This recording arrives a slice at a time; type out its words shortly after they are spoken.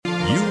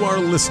You are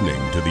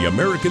listening to the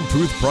American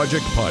Truth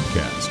Project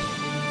podcast.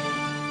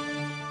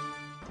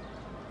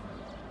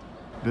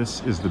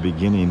 This is the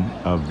beginning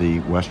of the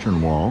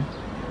Western Wall.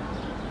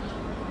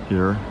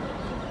 Here,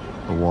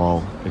 the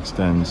wall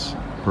extends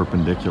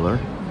perpendicular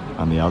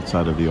on the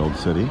outside of the old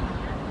city.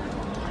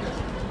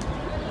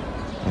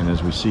 And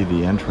as we see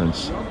the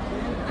entrance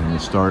and the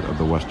start of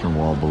the Western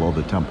Wall below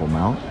the Temple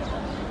Mount,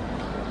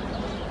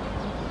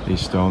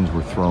 these stones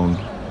were thrown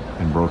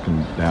and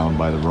broken down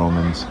by the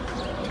Romans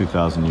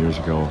 2,000 years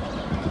ago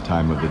at the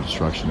time of the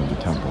destruction of the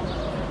temple.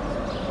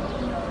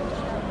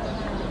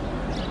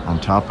 On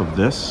top of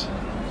this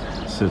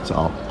sits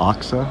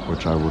Al-Aqsa,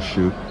 which I will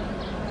shoot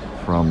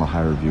from a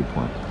higher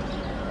viewpoint.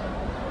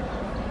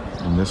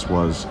 And this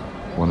was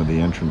one of the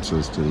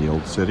entrances to the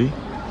old city.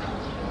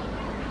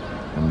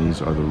 And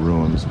these are the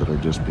ruins that are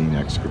just being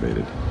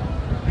excavated.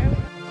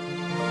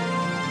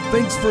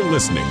 Thanks for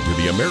listening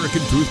to the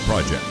American Truth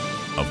Project,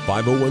 a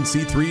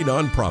 501c3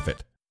 nonprofit.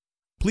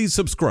 Please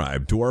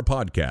subscribe to our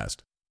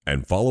podcast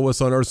and follow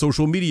us on our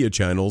social media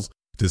channels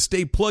to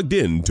stay plugged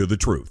in to the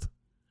truth.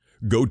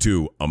 Go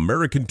to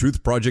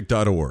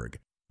americantruthproject.org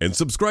and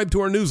subscribe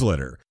to our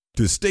newsletter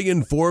to stay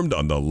informed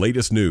on the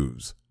latest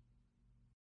news.